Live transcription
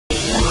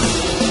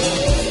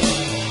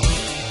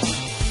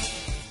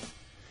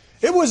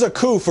was a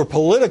coup for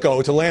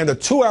Politico to land a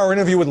 2-hour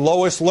interview with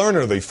Lois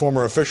Lerner, the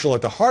former official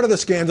at the heart of the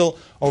scandal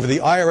over the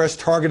IRS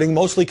targeting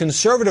mostly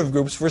conservative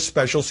groups for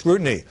special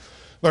scrutiny.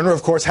 Lerner,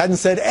 of course, hadn't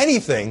said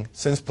anything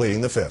since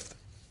pleading the Fifth.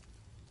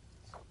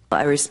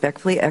 I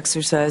respectfully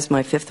exercise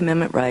my Fifth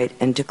Amendment right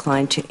and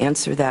decline to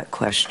answer that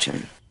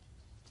question.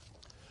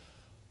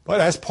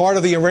 But as part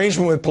of the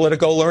arrangement with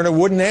Politico, Lerner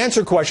wouldn't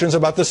answer questions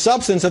about the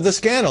substance of the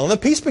scandal. And the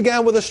piece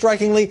began with a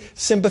strikingly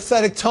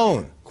sympathetic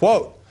tone.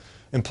 Quote,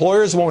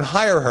 employers won't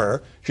hire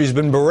her. She's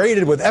been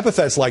berated with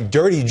epithets like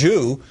dirty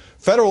Jew.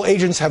 Federal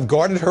agents have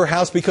guarded her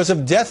house because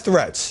of death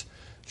threats.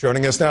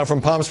 Joining us now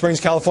from Palm Springs,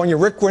 California,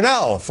 Rick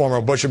Grinnell,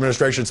 former Bush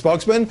administration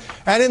spokesman,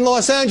 and in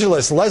Los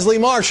Angeles, Leslie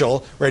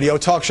Marshall, radio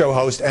talk show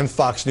host and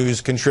Fox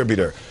News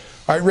contributor.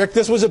 All right, Rick,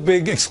 this was a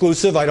big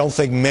exclusive. I don't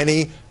think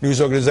many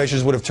news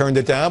organizations would have turned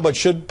it down, but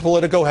should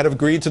Politico have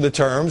agreed to the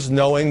terms,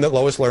 knowing that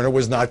Lois Lerner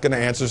was not going to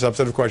answer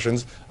substantive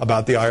questions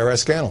about the IRS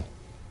scandal?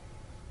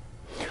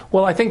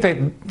 Well, I think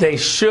they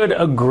should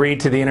agree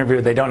to the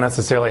interview. They don't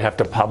necessarily have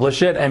to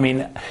publish it. I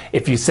mean,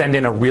 if you send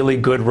in a really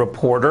good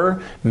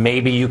reporter,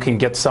 maybe you can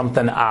get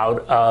something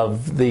out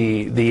of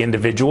the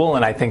individual,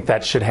 and I think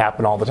that should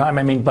happen all the time.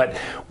 I mean, but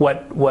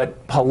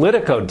what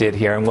Politico did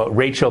here and what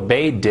Rachel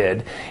Bade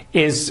did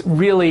is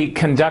really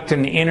conduct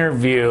an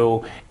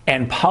interview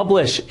and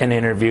publish an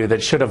interview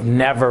that should have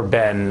never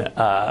been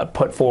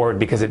put forward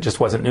because it just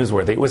wasn't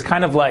newsworthy. It was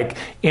kind of like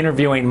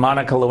interviewing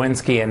Monica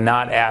Lewinsky and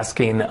not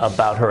asking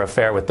about her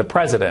affair with the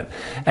president.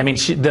 I mean,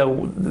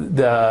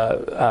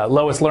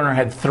 Lois Lerner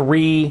had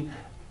 3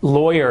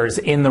 lawyers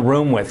in the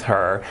room with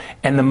her,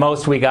 and the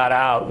most we got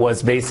out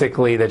was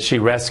basically that she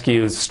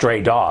rescues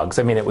stray dogs.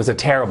 I mean, it was a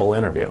terrible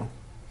interview.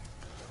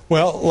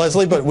 Well,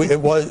 Leslie, but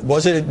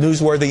was it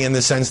newsworthy in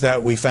the sense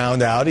that we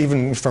found out,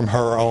 even from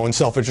her own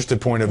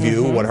self-interested point of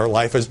view, what her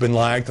life has been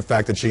like, the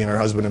fact that she and her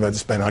husband have had to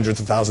spend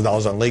hundreds of thousands of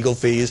dollars on legal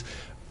fees,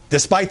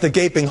 despite the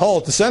gaping hole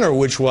at the center,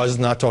 which was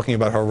not talking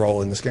about her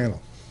role in the scandal?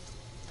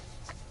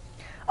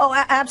 Oh,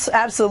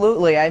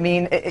 absolutely. I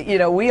mean, you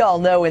know, we all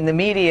know in the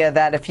media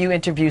that if you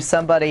interview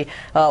somebody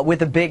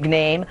with a big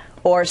name,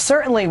 or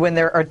certainly when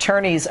their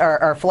attorneys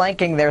are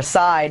flanking their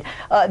side,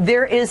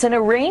 there is an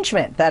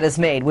arrangement that is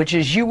made, which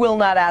is you will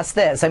not ask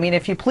this. I mean,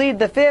 if you plead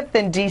the Fifth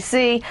in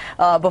D.C.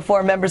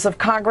 Before members of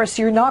Congress,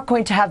 you're not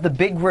going to have the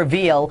big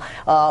reveal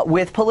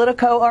with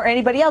Politico or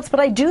anybody else. But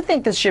I do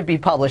think this should be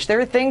published. There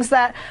are things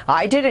that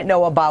I didn't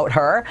know about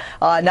her.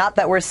 Not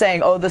that we're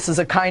saying, oh, this is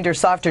a kinder,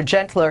 softer,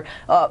 gentler.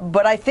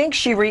 But I think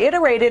she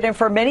reiterated, and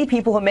for many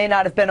people who may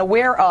not have been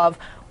aware of,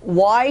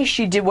 why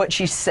she did what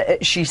she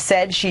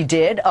said she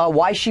did,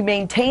 why she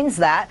maintains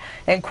that,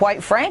 and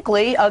quite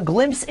frankly, a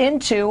glimpse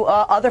into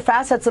other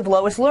facets of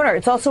Lois Lerner.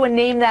 It's also a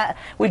name that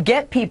would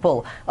get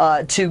people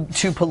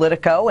to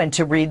Politico and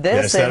to read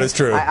this. Yes, that is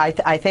true.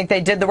 I think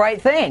they did the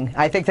right thing.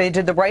 I think they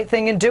did the right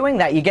thing in doing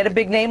that. You get a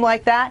big name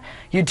like that,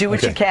 you do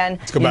what you can.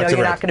 You know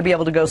you're not going to be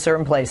able to go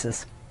certain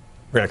places.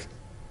 Rick.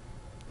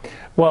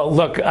 Well,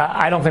 look,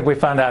 I don't think we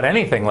found out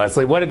anything,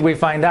 Leslie. What did we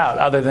find out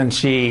other than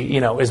she,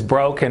 you know, is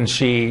broke and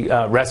she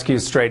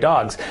rescues stray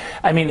dogs?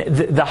 I mean,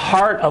 the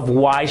heart of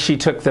why she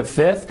took the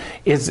Fifth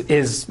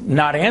is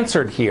not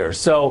answered here.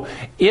 So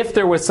if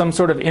there was some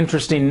sort of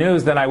interesting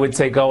news, then I would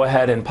say go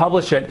ahead and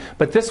publish it.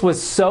 But this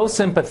was so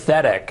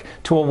sympathetic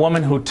to a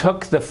woman who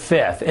took the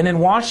Fifth. And in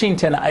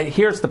Washington,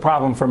 here's the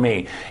problem for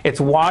me. It's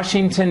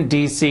Washington,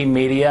 D.C.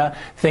 media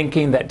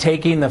thinking that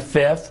taking the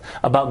Fifth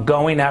about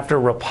going after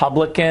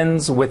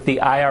Republicans with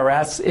the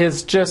IRS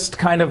is just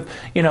kind of,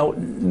 you know,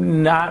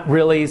 not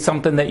really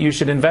something that you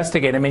should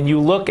investigate. I mean, you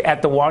look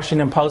at the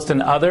Washington Post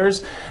and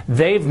others,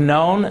 they've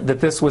known that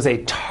this was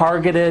a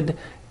targeted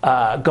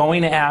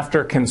going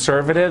after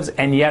conservatives,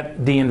 and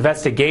yet the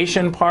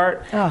investigation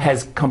part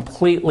has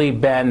completely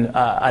been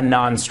a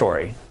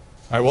non-story.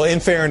 All right, well, in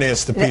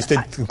fairness, the piece did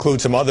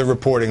include some other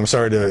reporting. I'm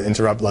sorry to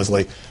interrupt,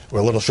 Leslie. We're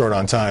a little short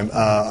on time.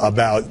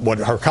 About what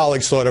her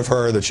colleagues thought of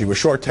her, that she was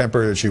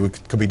short-tempered, that she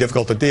could be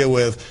difficult to deal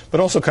with, but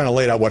also kind of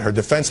laid out what her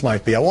defense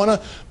might be. I want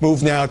to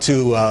move now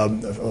to a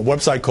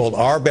website called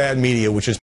Our Bad Media, which is